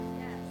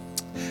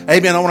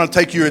Amen. I want to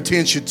take your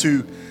attention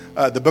to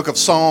the book of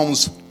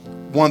Psalms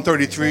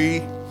 133,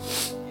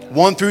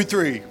 1 through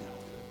 3.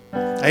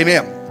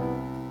 Amen.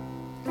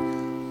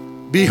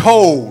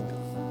 Behold,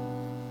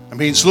 it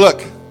means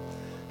look,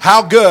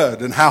 how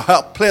good and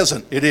how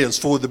pleasant it is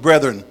for the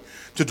brethren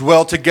to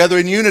dwell together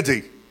in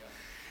unity.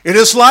 It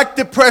is like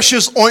the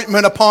precious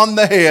ointment upon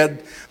the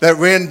head that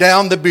ran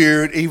down the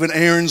beard, even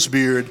Aaron's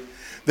beard,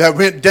 that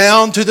went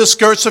down to the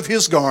skirts of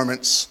his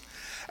garments,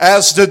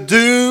 as the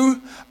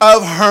dew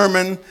of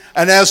Hermon,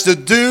 and as the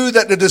dew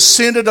that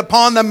descended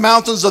upon the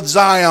mountains of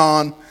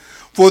Zion.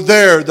 For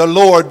there the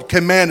Lord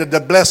commanded the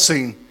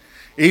blessing,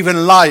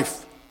 even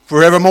life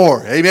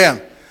forevermore.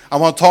 Amen. I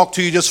want to talk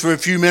to you just for a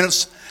few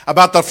minutes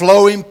about the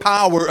flowing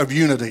power of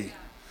unity.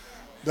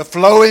 The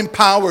flowing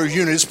power of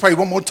unity. Let's pray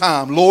one more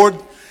time. Lord,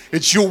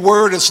 it's your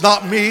word. It's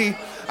not me.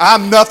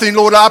 I'm nothing,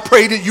 Lord. I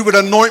pray that you would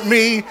anoint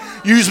me.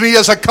 Use me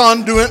as a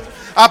conduit.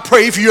 I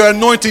pray for your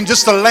anointing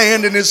just to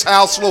land in this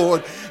house,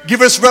 Lord.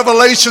 Give us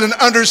revelation and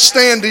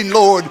understanding,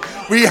 Lord.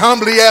 We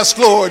humbly ask,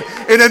 Lord,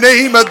 in the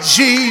name of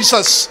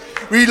Jesus.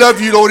 We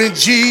love you, Lord, in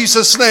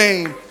Jesus'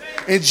 name.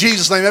 In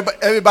Jesus' name.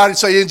 Everybody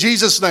say, in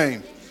Jesus'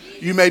 name.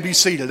 You may be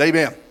seated.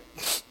 Amen.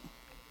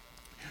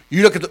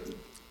 You look at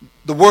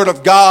the Word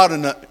of God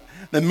and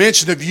the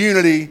mention of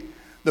unity.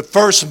 The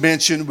first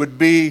mention would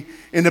be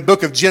in the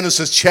book of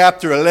Genesis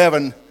chapter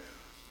 11,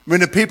 when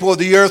the people of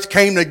the earth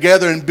came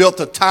together and built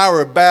the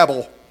Tower of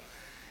Babel.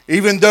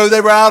 Even though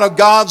they were out of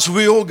God's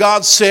will,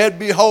 God said,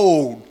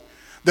 behold,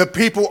 the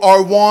people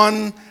are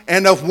one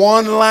and of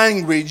one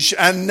language,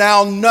 and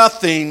now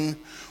nothing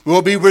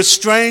will be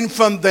restrained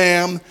from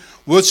them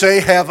which they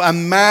have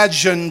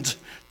imagined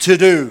to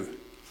do.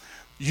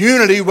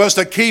 Unity was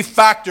the key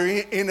factor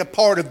in a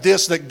part of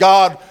this, that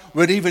God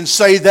would even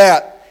say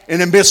that in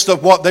the midst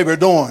of what they were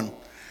doing.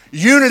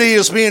 Unity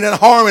is being in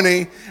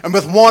harmony and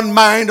with one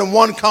mind and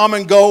one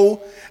common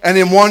goal and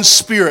in one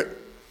spirit.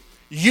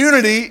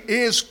 Unity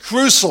is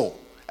crucial.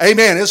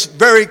 Amen. It's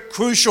very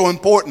crucial,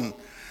 important.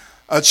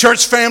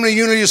 Church family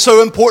unity is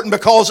so important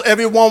because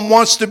everyone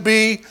wants to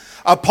be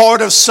a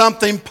part of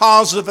something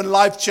positive and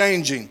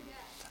life-changing.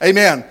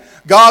 Amen.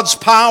 God's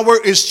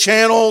power is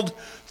channeled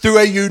through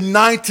a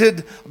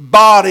united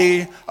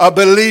body of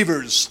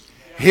believers.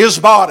 His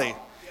body.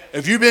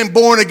 If you've been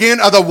born again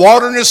of the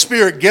water and the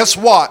Spirit, guess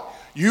what?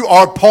 You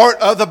are part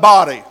of the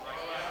body.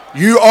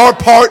 You are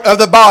part of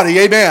the body.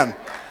 Amen.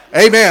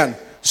 Amen.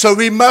 So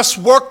we must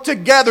work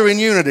together in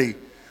unity.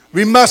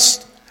 We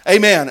must,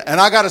 amen.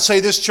 And I got to say,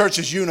 this church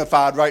is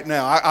unified right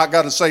now. I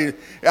got to say,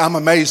 I'm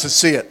amazed to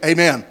see it.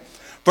 Amen.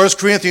 1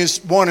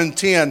 Corinthians 1 and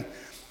 10,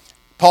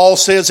 Paul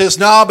says this,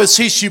 now I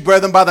beseech you,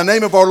 brethren, by the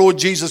name of our Lord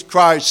Jesus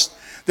Christ,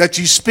 that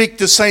you speak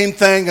the same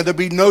thing, and there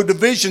be no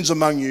divisions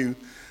among you,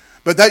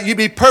 but that you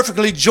be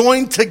perfectly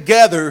joined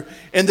together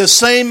in the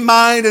same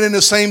mind and in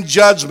the same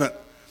judgment.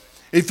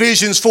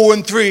 Ephesians 4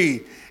 and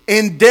 3,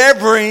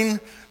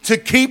 endeavoring to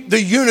keep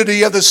the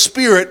unity of the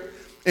Spirit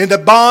in the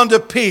bond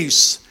of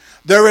peace.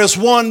 There is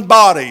one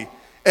body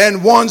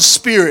and one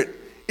Spirit,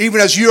 even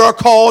as you are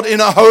called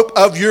in a hope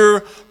of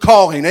your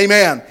calling.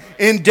 Amen.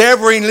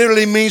 Endeavoring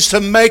literally means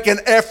to make an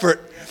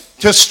effort,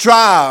 to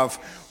strive.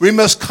 We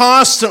must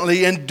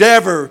constantly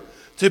endeavor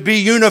to be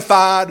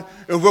unified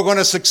if we're going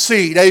to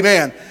succeed.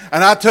 Amen.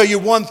 And I tell you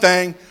one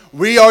thing,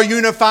 we are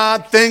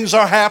unified. Things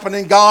are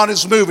happening. God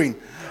is moving.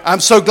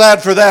 I'm so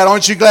glad for that.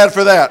 Aren't you glad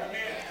for that?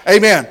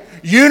 Amen.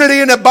 Unity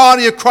in the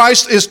body of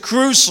Christ is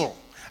crucial.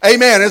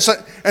 Amen. It's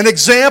an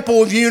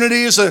example of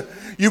unity is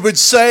you would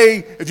say,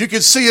 if you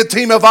could see a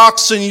team of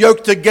oxen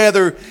yoked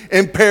together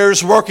in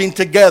pairs working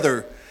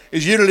together,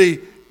 is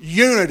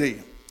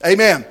unity.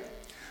 Amen.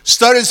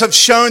 Studies have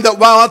shown that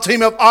while a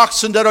team of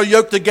oxen that are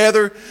yoked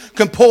together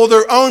can pull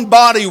their own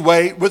body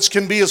weight, which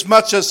can be as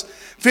much as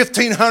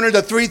 1,500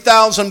 to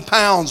 3,000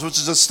 pounds, which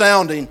is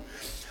astounding,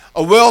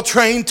 a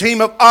well-trained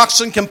team of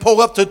oxen can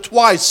pull up to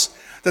twice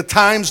the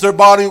times their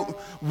body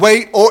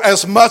weight, or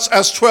as much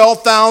as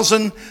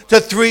 12,000 to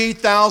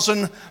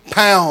 3,000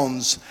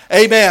 pounds.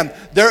 Amen.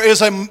 There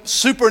is a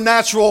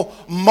supernatural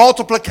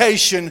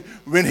multiplication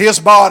when his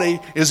body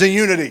is in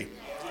unity.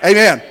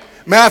 Amen.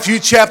 Matthew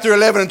chapter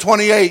 11 and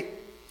 28.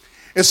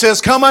 It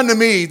says, come unto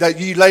me that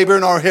ye labor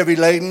and are heavy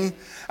laden,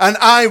 and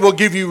I will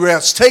give you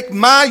rest. Take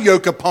my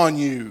yoke upon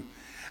you,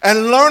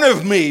 and learn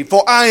of me,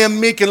 for I am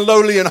meek and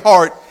lowly in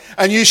heart,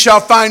 and you shall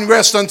find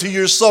rest unto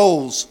your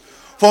souls.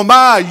 For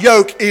my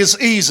yoke is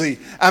easy,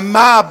 and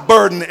my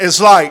burden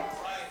is light.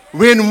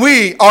 When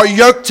we are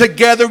yoked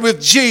together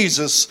with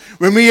Jesus,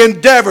 when we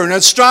endeavor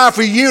and strive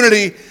for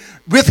unity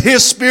with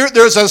His Spirit,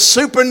 there's a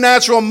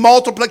supernatural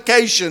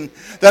multiplication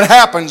that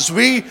happens.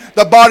 We,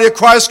 the body of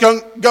Christ,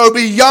 can go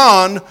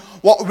beyond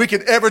what we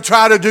could ever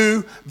try to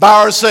do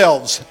by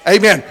ourselves.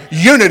 Amen.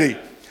 Unity.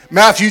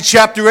 Matthew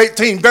chapter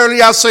 18,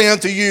 verily I say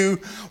unto you,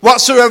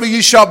 whatsoever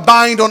you shall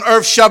bind on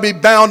earth shall be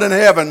bound in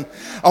heaven,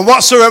 and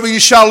whatsoever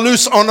you shall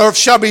loose on earth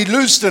shall be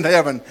loosed in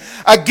heaven.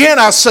 Again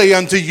I say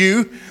unto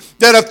you,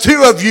 that if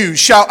two of you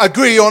shall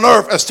agree on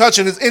earth as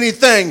touching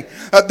anything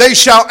that they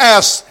shall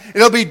ask,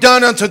 it'll be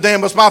done unto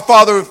them as my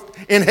Father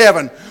in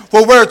heaven.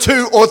 For where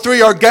 2 or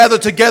 3 are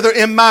gathered together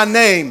in my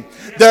name,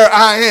 there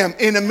I am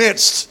in the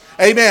midst.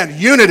 Amen.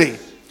 Unity.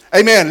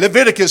 Amen.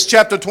 Leviticus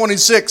chapter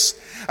 26.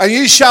 And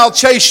ye shall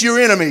chase your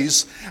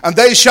enemies, and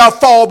they shall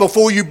fall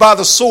before you by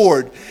the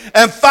sword.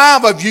 And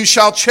 5 of you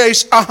shall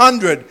chase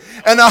 100,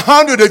 and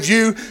 100 of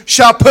you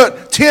shall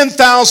put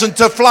 10,000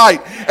 to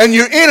flight, and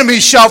your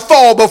enemies shall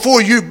fall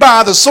before you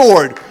by the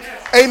sword.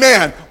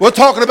 Amen. We're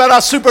talking about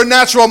our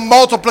supernatural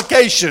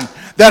multiplication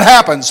that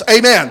happens.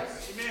 Amen.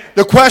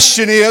 The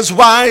question is,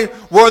 why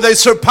were they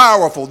so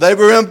powerful? They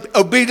were in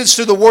obedience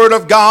to the word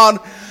of God,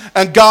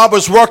 and God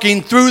was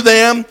working through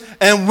them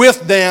and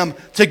with them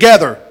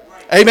together.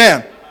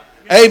 Amen.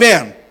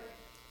 Amen.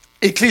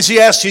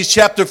 Ecclesiastes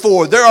chapter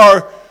 4. There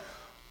are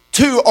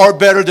 2 are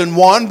better than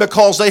 1,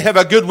 because they have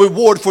a good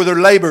reward for their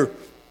labor.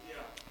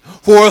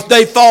 For if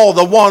they fall,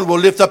 the one will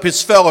lift up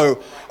his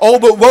fellow. Oh,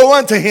 but woe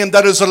unto him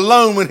that is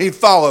alone when he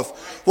falleth,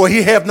 for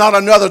he have not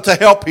another to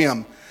help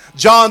him.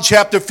 John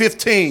chapter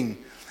 15.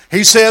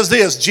 He says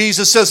this,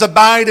 Jesus says,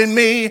 abide in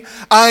me,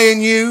 I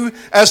in you,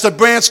 as the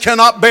branch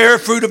cannot bear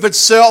fruit of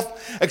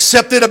itself,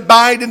 except it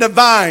abide in the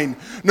vine.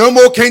 No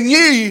more can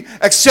ye,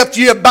 except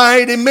ye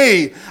abide in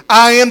me.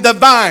 I am the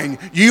vine,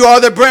 you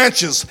are the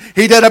branches.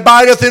 He that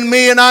abideth in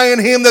me, and I in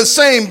him, the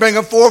same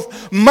bringeth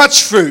forth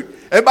much fruit.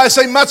 Everybody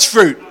say much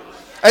fruit.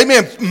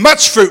 Amen.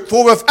 Much fruit,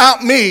 for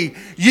without me,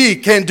 ye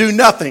can do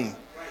nothing.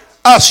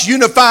 Us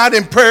unified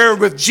in prayer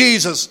with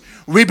Jesus,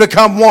 we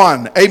become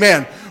one.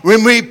 Amen.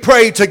 When we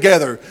pray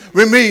together,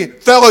 when we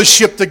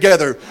fellowship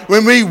together,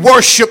 when we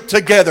worship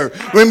together,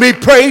 when we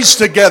praise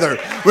together,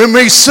 when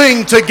we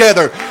sing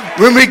together,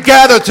 when we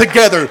gather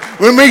together,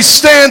 when we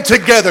stand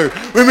together,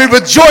 when we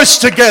rejoice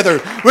together,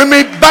 when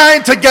we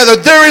bind together,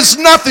 there is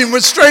nothing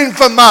restrained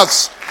from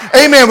us.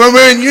 Amen. When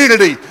we're in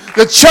unity,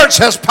 the church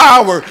has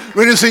power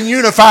when it's in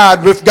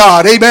unified with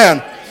God.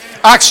 Amen.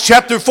 Acts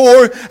chapter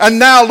 4, and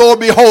now, Lord,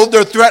 behold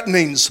their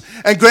threatenings,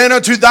 and grant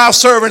unto thy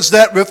servants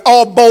that with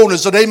all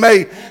boldness that they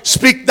may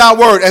speak thy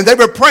word. And they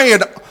were praying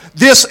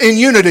this in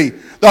unity.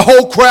 The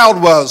whole crowd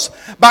was,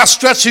 by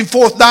stretching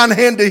forth thine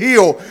hand to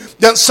heal,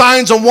 that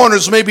signs and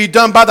wonders may be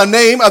done by the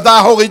name of thy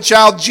holy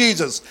child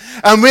Jesus.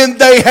 And when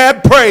they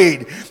had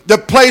prayed, the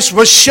place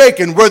was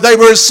shaken where they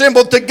were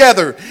assembled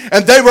together,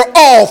 and they were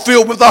all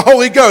filled with the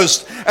Holy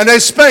Ghost, and they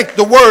spake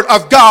the word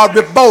of God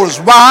with boldness.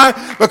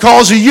 Why?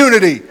 Because of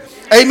unity.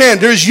 Amen.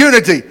 There's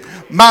unity.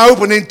 My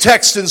opening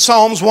text in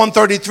Psalms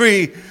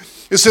 133,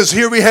 it says,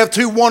 here we have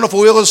 2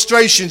 wonderful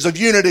illustrations of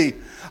unity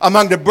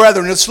among the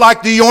brethren. It's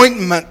like the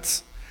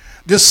ointment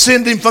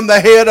descending from the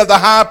head of the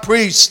high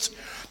priest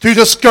through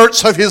the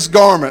skirts of his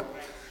garment.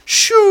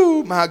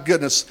 Shoo, my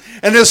goodness.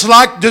 And it's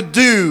like the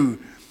dew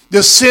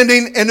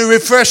descending in the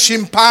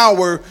refreshing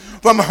power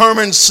from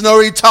Hermon's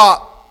snowy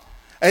top.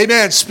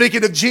 Amen.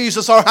 Speaking of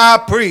Jesus, our high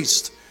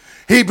priest,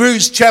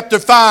 Hebrews chapter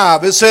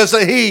 5, it says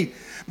that he,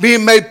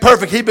 being made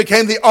perfect, he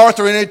became the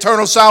author in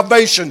eternal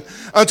salvation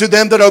unto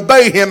them that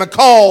obey him, and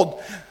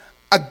called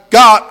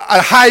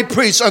a high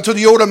priest unto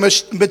the order of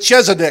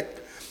Melchizedek.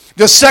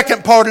 The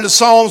second part of the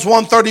Psalms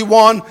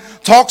 131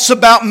 talks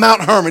about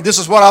Mount Hermon. This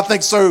is what I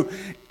think so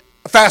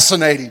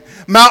fascinating.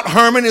 Mount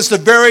Hermon is the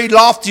very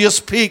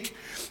loftiest peak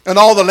in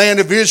all the land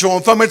of Israel,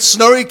 and from its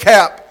snowy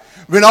cap,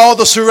 when all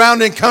the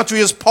surrounding country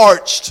is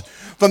parched,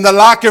 from the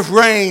lack of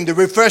rain, the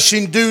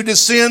refreshing dew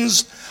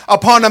descends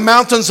upon the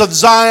mountains of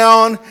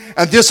Zion.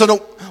 And this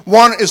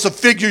one is the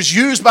figures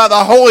used by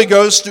the Holy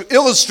Ghost to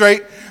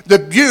illustrate the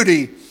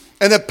beauty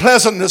and the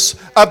pleasantness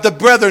of the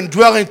brethren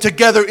dwelling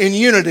together in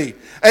unity.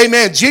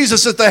 Amen.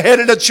 Jesus is the head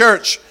of the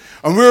church,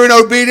 and we're in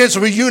obedience,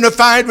 we're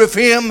unified with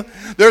him.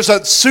 There's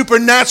a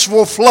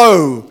supernatural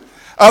flow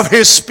of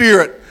his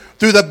spirit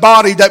through the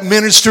body that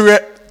ministers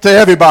it to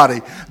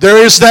everybody.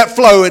 There is that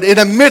flow, and in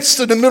the midst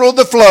of the middle of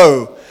the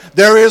flow,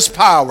 there is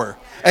power.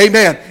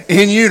 Amen.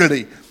 In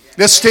unity.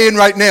 Let's stand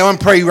right now and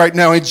pray right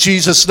now in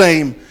Jesus'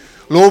 name.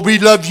 Lord, we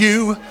love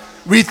you.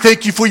 We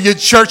thank you for your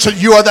church,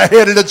 that you are the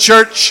head of the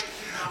church.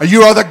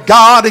 You are the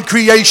God in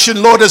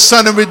creation, Lord, the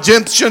Son of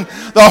redemption,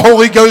 the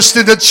Holy Ghost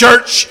in the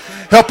church.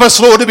 Help us,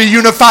 Lord, to be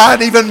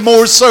unified even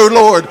more so,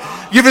 Lord.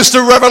 Give us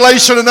the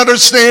revelation and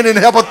understanding.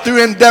 Help us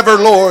through endeavor,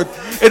 Lord.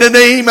 In the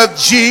name of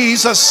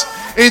Jesus,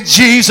 in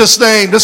Jesus' name.